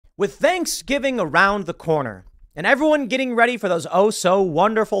With Thanksgiving around the corner and everyone getting ready for those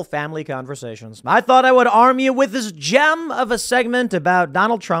oh-so-wonderful family conversations, I thought I would arm you with this gem of a segment about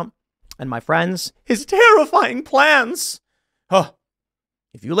Donald Trump and, my friends, his terrifying plans. Huh.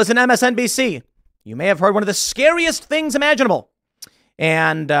 If you listen to MSNBC, you may have heard one of the scariest things imaginable.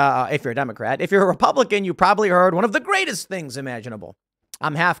 And if you're a Democrat, if you're a Republican, you probably heard one of the greatest things imaginable.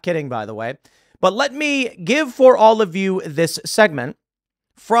 I'm half kidding, by the way. But let me give for all of you this segment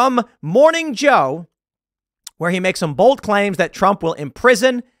from Morning Joe, where he makes some bold claims that Trump will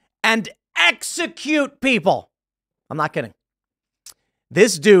imprison and execute people. I'm not kidding.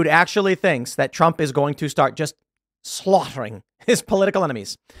 This dude actually thinks that Trump is going to start just slaughtering his political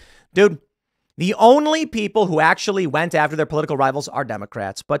enemies. Dude, the only people who actually went after their political rivals are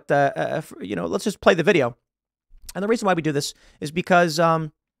Democrats. But, let's just play the video. And the reason why we do this is because,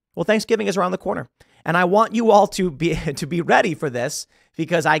 Thanksgiving is around the corner. And I want you all to be ready for this,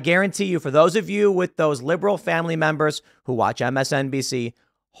 because I guarantee you, for those of you with those liberal family members who watch MSNBC,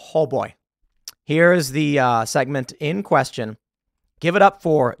 oh boy, here's the segment in question. Give it up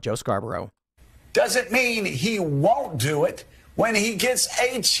for Joe Scarborough. Doesn't mean he won't do it when he gets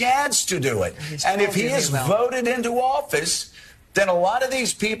a chance to do it. And if he is voted into office, then a lot of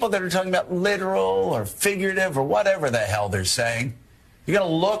these people that are talking about literal or figurative or whatever the hell they're saying, you're going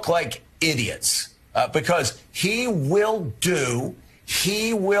to look like idiots. Because he will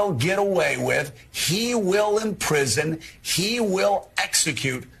get away with, he will imprison, he will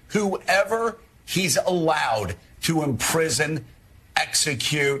execute whoever he's allowed to imprison,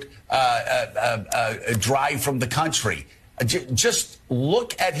 execute, drive from the country. Just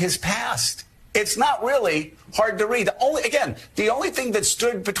look at his past. It's not really hard to read. The only thing that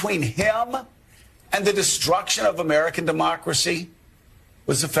stood between him and the destruction of American democracy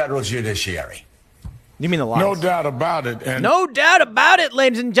was the federal judiciary. You mean the lies? No doubt about it. And no doubt about it,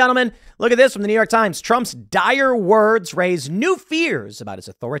 ladies and gentlemen. Look at this from the New York Times. Trump's dire words raise new fears about his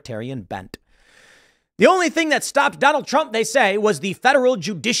authoritarian bent. The only thing that stopped Donald Trump, they say, was the federal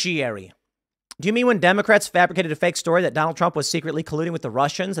judiciary. Do you mean when Democrats fabricated a fake story that Donald Trump was secretly colluding with the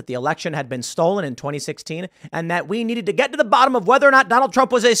Russians, that the election had been stolen in 2016, and that we needed to get to the bottom of whether or not Donald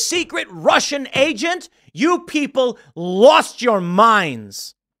Trump was a secret Russian agent? You people lost your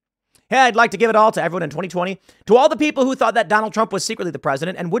minds. Hey, I'd like to give it all to everyone in 2020, to all the people who thought that Donald Trump was secretly the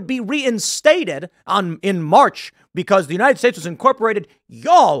president and would be reinstated in March because the United States was incorporated.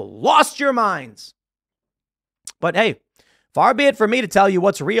 Y'all lost your minds. But hey, far be it for me to tell you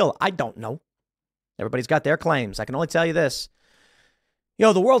what's real. I don't know. Everybody's got their claims. I can only tell you this.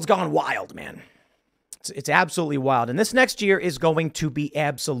 The world's gone wild, man. It's absolutely wild. And this next year is going to be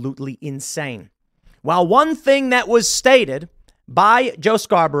absolutely insane. While one thing that was stated by Joe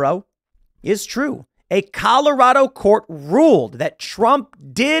Scarborough is true. A Colorado court ruled that Trump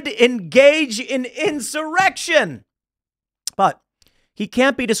did engage in insurrection. But he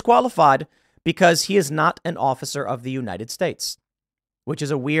can't be disqualified because he is not an officer of the United States, which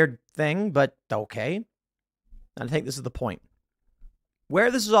is a weird thing, but okay. And I think this is the point. Where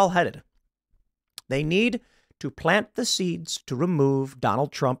this is all headed, they need to plant the seeds to remove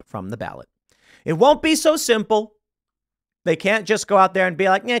Donald Trump from the ballot. It won't be so simple. They can't just go out there and be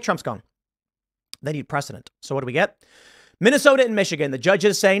like, yeah, Trump's gone. They need precedent. So what do we get? Minnesota and Michigan. The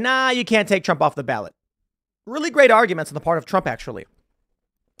judges say, nah, you can't take Trump off the ballot. Really great arguments on the part of Trump, actually.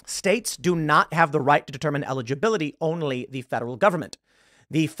 States do not have the right to determine eligibility, only the federal government.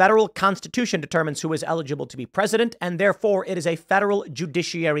 The federal constitution determines who is eligible to be president, and therefore it is a federal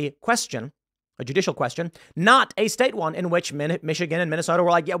judiciary question, a judicial question, not a state one in which Michigan and Minnesota were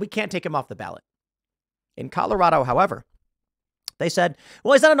like, yeah, we can't take him off the ballot. In Colorado, however, they said,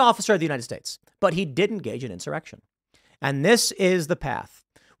 well, he's not an officer of the United States, but he did engage in insurrection. And this is the path.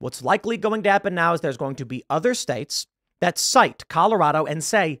 What's likely going to happen now is there's going to be other states that cite Colorado and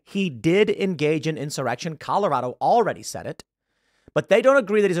say he did engage in insurrection. Colorado already said it, but they don't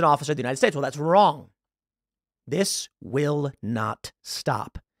agree that he's an officer of the United States. Well, that's wrong. This will not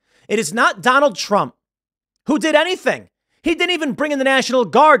stop. It is not Donald Trump who did anything. He didn't even bring in the National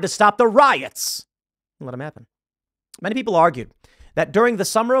Guard to stop the riots. Let him happen. Many people argued that during the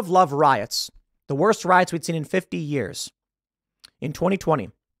Summer of Love riots, the worst riots we'd seen in 50 years, in 2020,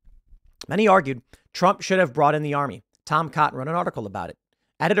 many argued Trump should have brought in the army. Tom Cotton wrote an article about it.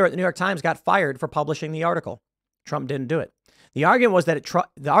 Editor at the New York Times got fired for publishing the article. Trump didn't do it. The argument was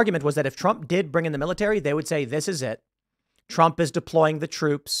that if Trump did bring in the military, they would say, this is it. Trump is deploying the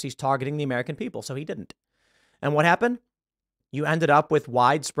troops. He's targeting the American people. So he didn't. And what happened? You ended up with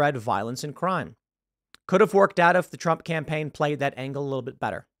widespread violence and crime. Could have worked out if the Trump campaign played that angle a little bit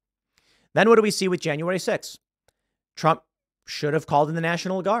better. Then what do we see with January 6th? Trump should have called in the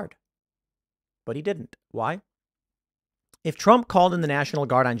National Guard. But he didn't. Why? If Trump called in the National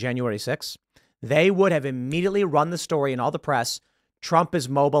Guard on January 6th, they would have immediately run the story in all the press. Trump is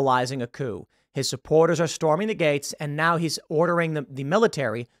mobilizing a coup. His supporters are storming the gates, and now he's ordering the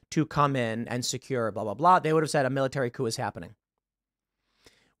military to come in and secure, blah, blah, blah. They would have said a military coup is happening.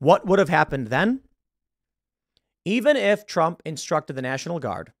 What would have happened then? Even if Trump instructed the National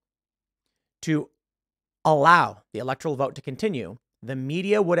Guard to allow the electoral vote to continue, the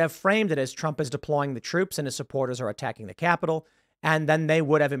media would have framed it as Trump is deploying the troops and his supporters are attacking the Capitol, and then they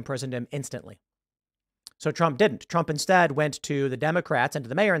would have imprisoned him instantly. So Trump didn't. Trump instead went to the Democrats and to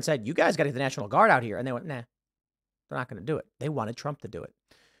the mayor and said, you guys got to get the National Guard out here. And they went, nah, they're not going to do it. They wanted Trump to do it.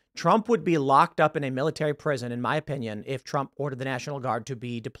 Trump would be locked up in a military prison, in my opinion, if Trump ordered the National Guard to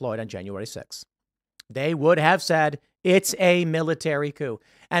be deployed on January 6th. They would have said it's a military coup.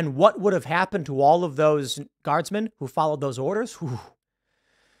 And what would have happened to all of those guardsmen who followed those orders? Whew,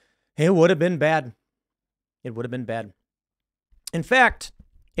 it would have been bad. It would have been bad. In fact,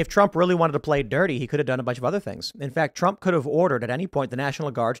 if Trump really wanted to play dirty, he could have done a bunch of other things. In fact, Trump could have ordered at any point the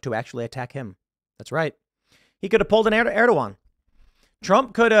National Guard to actually attack him. That's right. He could have pulled an Erdogan.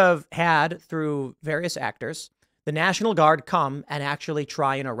 Trump could have had, through various actors, the National Guard come and actually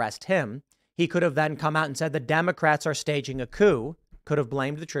try and arrest him. He could have then come out and said the Democrats are staging a coup, could have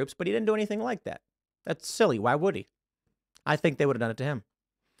blamed the troops, but he didn't do anything like that. That's silly. Why would he? I think they would have done it to him.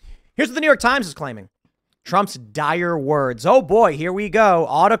 Here's what the New York Times is claiming. Trump's dire words. Oh boy, here we go.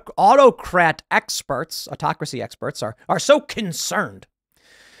 Autocracy experts are so concerned.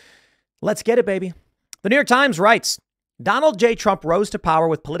 Let's get it, baby. The New York Times writes, Donald J. Trump rose to power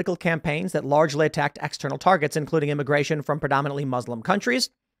with political campaigns that largely attacked external targets, including immigration from predominantly Muslim countries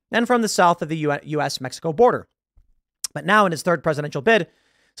and from the south of the U.S.-Mexico border. But now in his third presidential bid,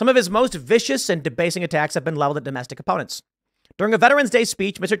 some of his most vicious and debasing attacks have been leveled at domestic opponents. During a Veterans Day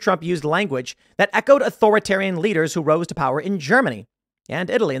speech, Mr. Trump used language that echoed authoritarian leaders who rose to power in Germany and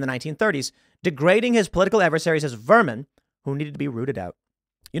Italy in the 1930s, degrading his political adversaries as vermin who needed to be rooted out.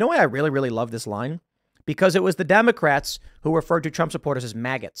 You know why I really, really love this line? Because it was the Democrats who referred to Trump supporters as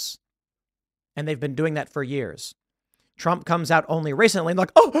maggots. And they've been doing that for years. Trump comes out only recently and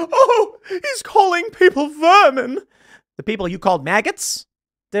like, oh, he's calling people vermin. The people you called maggots?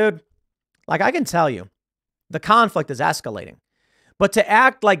 Dude, like I can tell you, the conflict is escalating. But to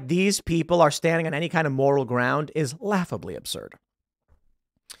act like these people are standing on any kind of moral ground is laughably absurd.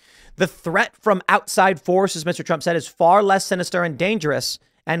 The threat from outside forces, Mr. Trump said, is far less sinister and dangerous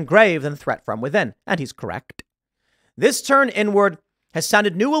and grave than the threat from within. And he's correct. This turn inward has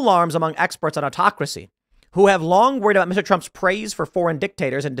sounded new alarms among experts on autocracy, who have long worried about Mr. Trump's praise for foreign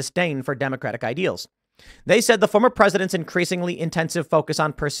dictators and disdain for democratic ideals. They said the former president's increasingly intensive focus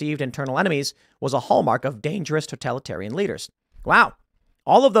on perceived internal enemies was a hallmark of dangerous totalitarian leaders. Wow.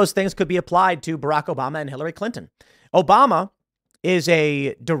 All of those things could be applied to Barack Obama and Hillary Clinton. Obama is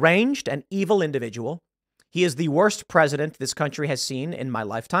a deranged and evil individual. He is the worst president this country has seen in my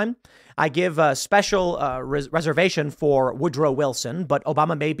lifetime. I give a special reservation for Woodrow Wilson, but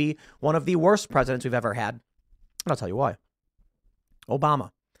Obama may be one of the worst presidents we've ever had. And I'll tell you why.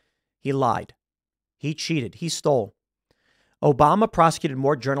 Obama, he lied. He cheated. He stole. Obama prosecuted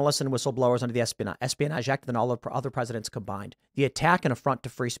more journalists and whistleblowers under the Espionage Act than all of other presidents combined. The attack and affront to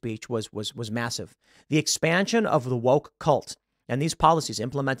free speech was massive. The expansion of the woke cult and these policies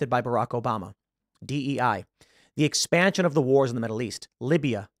implemented by Barack Obama, DEI, the expansion of the wars in the Middle East,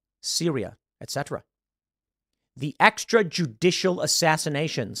 Libya, Syria, etc. The extrajudicial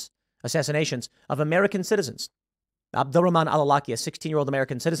assassinations of American citizens. Abdulrahman al-Awlaki, a 16-year-old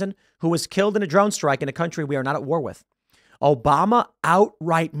American citizen who was killed in a drone strike in a country we are not at war with. Obama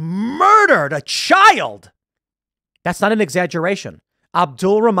outright murdered a child. That's not an exaggeration.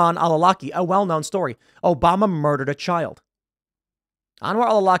 Abdulrahman al-Awlaki, a well-known story. Obama murdered a child. Anwar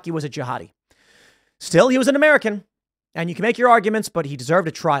al-Awlaki was a jihadi. Still, he was an American. And you can make your arguments, but he deserved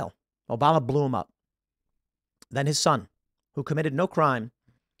a trial. Obama blew him up. Then his son, who committed no crime,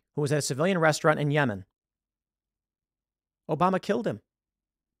 who was at a civilian restaurant in Yemen. Obama killed him.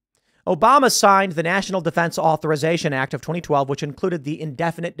 Obama signed the National Defense Authorization Act of 2012, which included the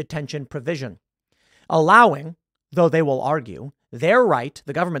indefinite detention provision, allowing, though they will argue, their right,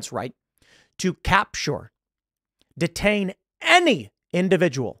 the government's right, to capture, detain any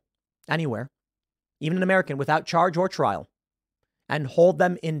individual anywhere, even an American, without charge or trial, and hold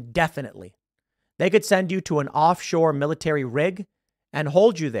them indefinitely. They could send you to an offshore military rig and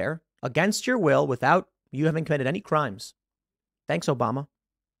hold you there against your will without you having committed any crimes. Thanks, Obama.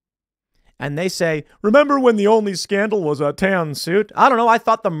 And they say, remember when the only scandal was a tan suit? I don't know. I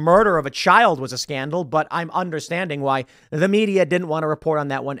thought the murder of a child was a scandal, but I'm understanding why the media didn't want to report on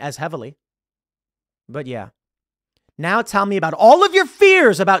that one as heavily. But yeah. Now tell me about all of your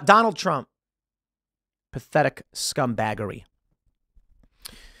fears about Donald Trump. Pathetic scumbaggery.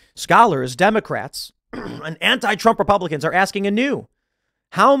 Scholars, Democrats, and anti-Trump Republicans are asking anew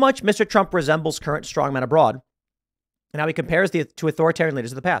how much Mr. Trump resembles current strongmen abroad and how he compares to authoritarian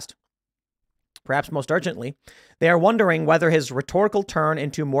leaders of the past. Perhaps most urgently, they are wondering whether his rhetorical turn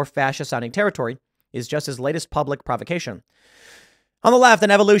into more fascist-sounding territory is just his latest public provocation. On the left, an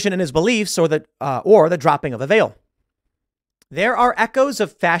evolution in his beliefs or the dropping of a veil. There are echoes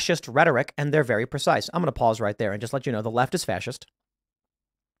of fascist rhetoric, and they're very precise. I'm going to pause right there and just let you know the left is fascist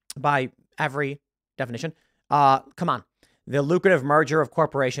by every definition. Come on. The lucrative merger of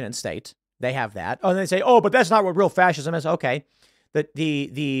corporation and state. They have that. Oh, and they say, oh, but that's not what real fascism is. Okay.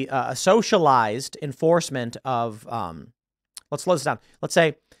 The socialized enforcement of, let's slow this down. Let's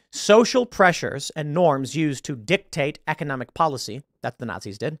say social pressures and norms used to dictate economic policy. That the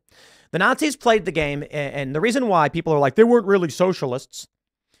Nazis did. The Nazis played the game. And the reason why people are like, they weren't really socialists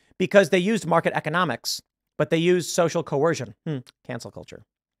because they used market economics, but they used social coercion. Cancel culture.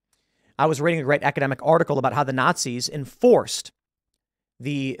 I was reading a great academic article about how the Nazis enforced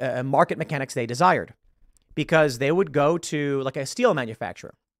the market mechanics they desired. Because they would go to like a steel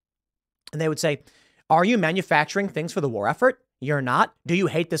manufacturer and they would say, are you manufacturing things for the war effort? You're not. Do you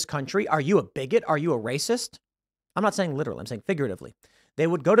hate this country? Are you a bigot? Are you a racist? I'm not saying literally. I'm saying figuratively. They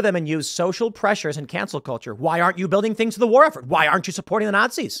would go to them and use social pressures and cancel culture. Why aren't you building things for the war effort? Why aren't you supporting the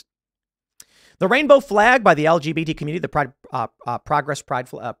Nazis? The rainbow flag by the LGBT community, the Progress Pride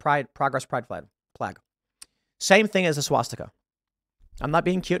flag. Same thing as the swastika. I'm not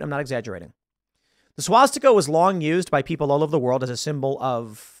being cute. I'm not exaggerating. The swastika was long used by people all over the world as a symbol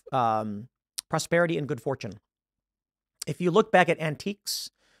of prosperity and good fortune. If you look back at antiques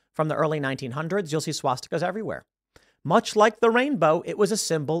from the early 1900s, you'll see swastikas everywhere. Much like the rainbow, it was a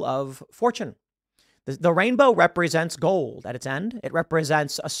symbol of fortune. The rainbow represents gold at its end. It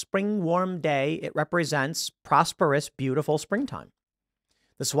represents a spring warm day. It represents prosperous, beautiful springtime.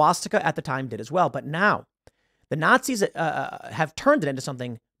 The swastika at the time did as well. But now the Nazis have turned it into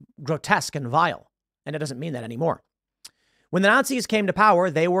something grotesque and vile. And it doesn't mean that anymore. When the Nazis came to power,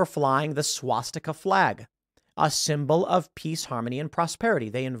 they were flying the swastika flag, a symbol of peace, harmony, and prosperity.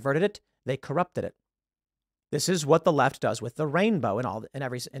 They inverted it. They corrupted it. This is what the left does with the rainbow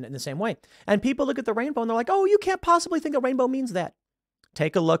in the same way. And people look at the rainbow and they're like, oh, you can't possibly think a rainbow means that.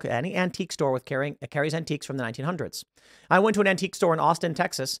 Take a look at any antique store carries antiques from the 1900s. I went to an antique store in Austin,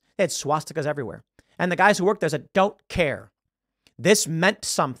 Texas. They had swastikas everywhere. And the guys who worked there said, don't care. This meant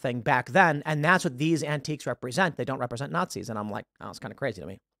something back then, and that's what these antiques represent. They don't represent Nazis. And I'm like, oh, it's kind of crazy to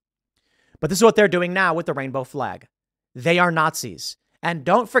me. But this is what they're doing now with the rainbow flag. They are Nazis. And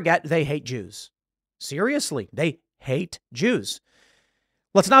don't forget, they hate Jews. Seriously, they hate Jews.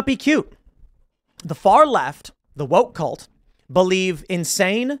 Let's not be cute. The far left, the woke cult, believe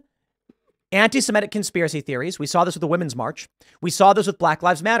insane anti-Semitic conspiracy theories. We saw this with the Women's March. We saw this with Black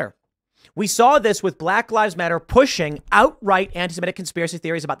Lives Matter. We saw this with Black Lives Matter pushing outright anti-Semitic conspiracy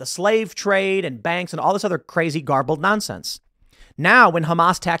theories about the slave trade and banks and all this other crazy garbled nonsense. Now, when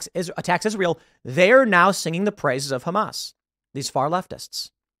Hamas attacks Israel, they're now singing the praises of Hamas. These far leftists.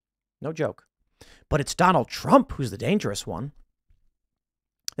 No joke. But it's Donald Trump who's the dangerous one.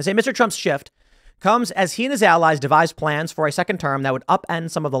 They say Mr. Trump's shift comes as he and his allies devise plans for a second term that would upend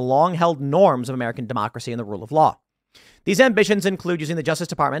some of the long-held norms of American democracy and the rule of law. These ambitions include using the Justice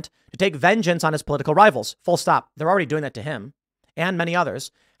Department to take vengeance on his political rivals. Full stop. They're already doing that to him and many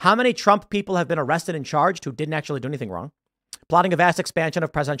others. How many Trump people have been arrested and charged who didn't actually do anything wrong? Plotting a vast expansion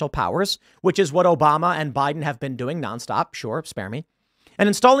of presidential powers, which is what Obama and Biden have been doing nonstop. Sure, spare me. And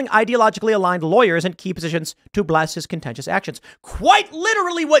installing ideologically aligned lawyers in key positions to bless his contentious actions. Quite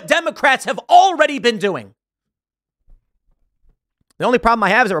literally what Democrats have already been doing. The only problem I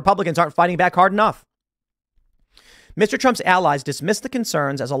have is that Republicans aren't fighting back hard enough. Mr. Trump's allies dismissed the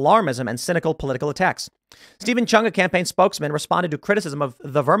concerns as alarmism and cynical political attacks. Stephen Chung, a campaign spokesman, responded to criticism of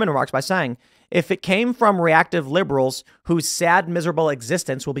the Vermin remarks by saying, if it came from reactive liberals whose sad, miserable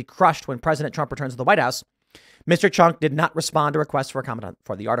existence will be crushed when President Trump returns to the White House, Mr. Chung did not respond to requests for comment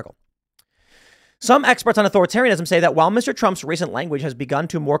for the article. Some experts on authoritarianism say that while Mr. Trump's recent language has begun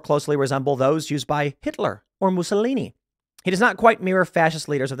to more closely resemble those used by Hitler or Mussolini, he does not quite mirror fascist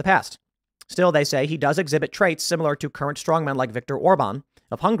leaders of the past. Still, they say he does exhibit traits similar to current strongmen like Viktor Orban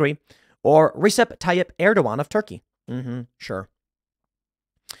of Hungary or Recep Tayyip Erdogan of Turkey. Sure.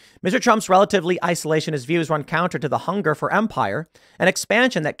 Mr. Trump's relatively isolationist views run counter to the hunger for empire and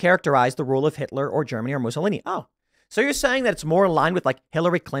expansion that characterized the rule of Hitler or Germany or Mussolini. Oh, so you're saying that it's more aligned with like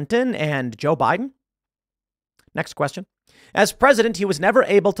Hillary Clinton and Joe Biden? Next question. As president, he was never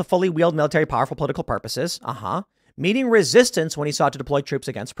able to fully wield military power for political purposes. Meeting resistance when he sought to deploy troops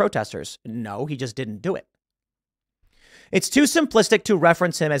against protesters. No, he just didn't do it. It's too simplistic to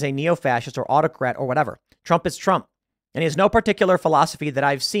reference him as a neo-fascist or autocrat or whatever. Trump is Trump, and he has no particular philosophy that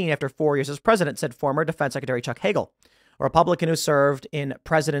I've seen after 4 years as president, said former Defense Secretary Chuck Hagel, a Republican who served in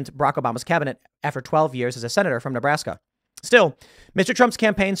President Barack Obama's cabinet after 12 years as a senator from Nebraska. Still, Mr. Trump's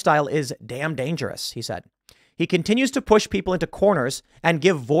campaign style is damn dangerous, he said. He continues to push people into corners and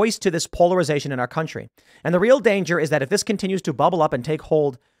give voice to this polarization in our country. And the real danger is that if this continues to bubble up and take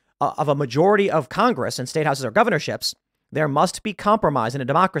hold of a majority of Congress and state houses or governorships, there must be compromise in a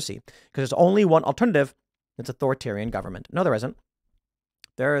democracy because there's only one alternative. It's authoritarian government. No, there isn't.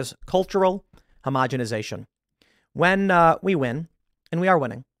 There is cultural homogenization. When we win, and we are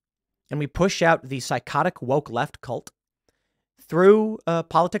winning, and we push out the psychotic woke left cult through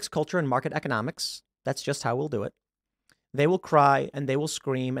politics, culture, and market economics, that's just how we'll do it. They will cry and they will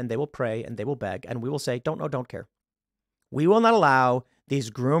scream and they will pray and they will beg. And we will say, don't know, don't care. We will not allow these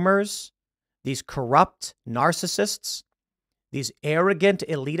groomers, these corrupt narcissists, these arrogant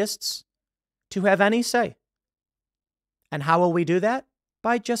elitists to have any say. And how will we do that?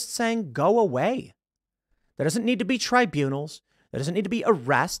 By just saying, go away. There doesn't need to be tribunals. There doesn't need to be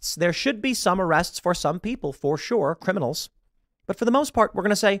arrests. There should be some arrests for some people, for sure, criminals. But for the most part, we're going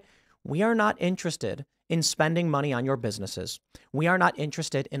to say, we are not interested in spending money on your businesses. We are not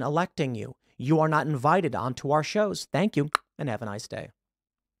interested in electing you. You are not invited onto our shows. Thank you, and have a nice day.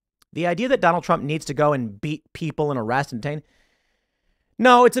 The idea that Donald Trump needs to go and beat people and arrest and detain,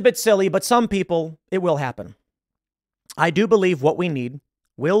 no, it's a bit silly, but some people, it will happen. I do believe what we need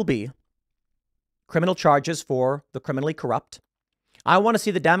will be criminal charges for the criminally corrupt. I want to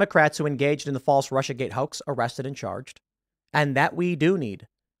see the Democrats who engaged in the false Russiagate hoax arrested and charged. And that we do need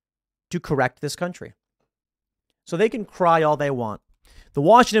to correct this country. So they can cry all they want. The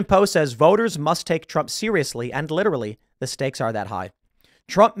Washington Post says voters must take Trump seriously and literally. The stakes are that high.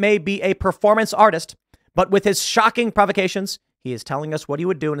 Trump may be a performance artist, but with his shocking provocations, he is telling us what he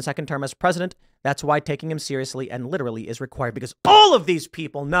would do in a second term as president. That's why taking him seriously and literally is required, because all of these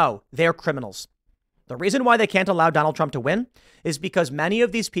people know they're criminals. The reason why they can't allow Donald Trump to win is because many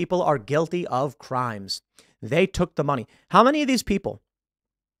of these people are guilty of crimes. They took the money. How many of these people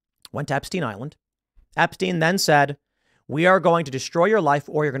went to Epstein Island? Epstein then said, we are going to destroy your life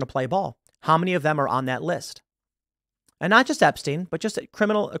or you're going to play ball. How many of them are on that list? And not just Epstein, but just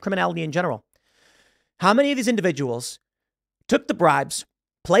criminality in general. How many of these individuals took the bribes,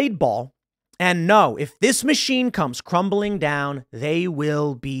 played ball, and know if this machine comes crumbling down, they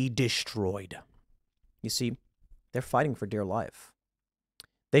will be destroyed? You see, they're fighting for dear life.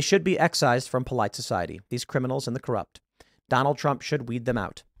 They should be excised from polite society, these criminals and the corrupt. Donald Trump should weed them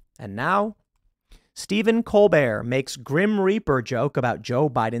out. And now, Stephen Colbert makes Grim Reaper joke about Joe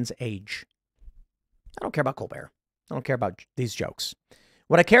Biden's age. I don't care about Colbert. I don't care about these jokes.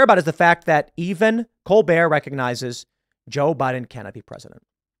 What I care about is the fact that even Colbert recognizes Joe Biden cannot be president.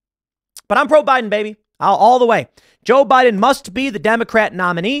 But I'm pro-Biden, baby. All the way. Joe Biden must be the Democrat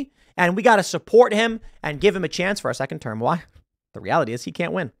nominee, and we got to support him and give him a chance for a second term. Why? The reality is he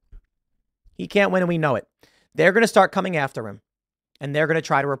can't win. He can't win, and we know it. They're going to start coming after him, and they're going to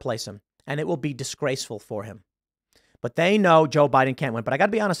try to replace him, and it will be disgraceful for him. But they know Joe Biden can't win. But I got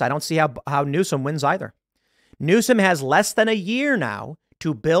to be honest, I don't see how Newsom wins either. Newsom has less than a year now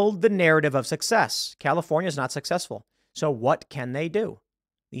to build the narrative of success. California is not successful. So what can they do?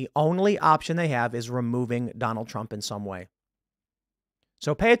 The only option they have is removing Donald Trump in some way.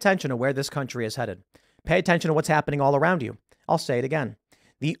 So pay attention to where this country is headed. Pay attention to what's happening all around you. I'll say it again.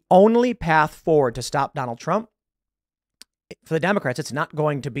 The only path forward to stop Donald Trump, for the Democrats, it's not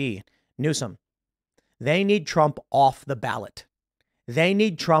going to be Newsom. They need Trump off the ballot. They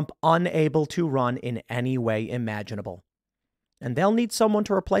need Trump unable to run in any way imaginable. And they'll need someone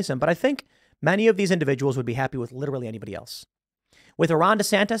to replace him. But I think many of these individuals would be happy with literally anybody else. With Ron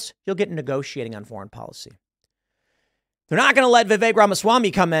DeSantis, you'll get negotiating on foreign policy. They're not going to let Vivek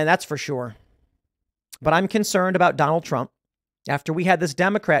Ramaswamy come in, that's for sure. But I'm concerned about Donald Trump. After we had this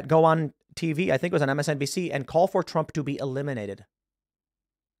Democrat go on TV, I think it was on MSNBC, and call for Trump to be eliminated.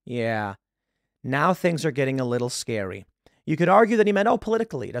 Yeah, now things are getting a little scary. You could argue that he meant,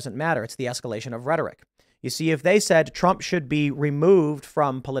 politically, it doesn't matter. It's the escalation of rhetoric. You see, if they said Trump should be removed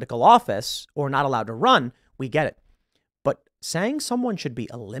from political office or not allowed to run, we get it. But saying someone should be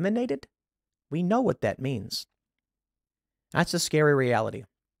eliminated, we know what that means. That's a scary reality.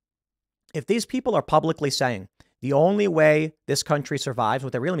 If these people are publicly saying the only way this country survives,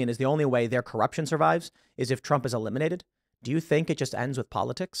 what they really mean is the only way their corruption survives is if Trump is eliminated, do you think it just ends with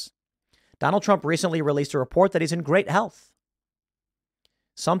politics? Donald Trump recently released a report that he's in great health.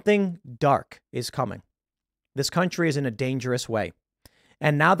 Something dark is coming. This country is in a dangerous way.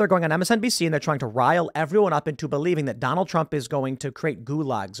 And now they're going on MSNBC and they're trying to rile everyone up into believing that Donald Trump is going to create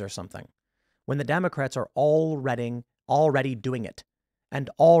gulags or something, when the Democrats are already doing it and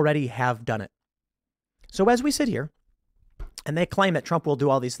already have done it. So as we sit here and they claim that Trump will do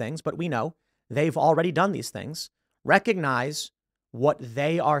all these things, but we know they've already done these things, recognize what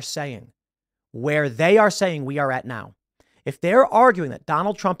they are saying, where they are saying we are at now. If they're arguing that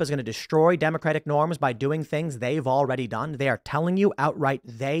Donald Trump is going to destroy democratic norms by doing things they've already done, they are telling you outright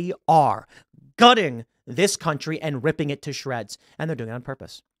they are gutting this country and ripping it to shreds. And they're doing it on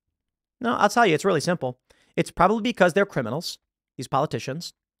purpose. No, I'll tell you, it's really simple. It's probably because they're criminals, these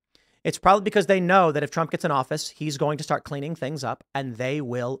politicians. It's probably because they know that if Trump gets in office, he's going to start cleaning things up and they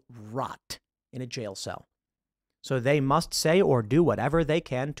will rot in a jail cell. So they must say or do whatever they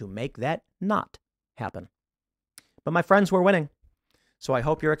can to make that not happen. But my friends, we're winning. So I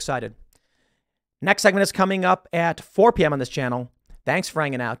hope you're excited. Next segment is coming up at 4 p.m. on this channel. Thanks for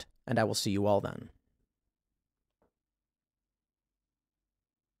hanging out, and I will see you all then.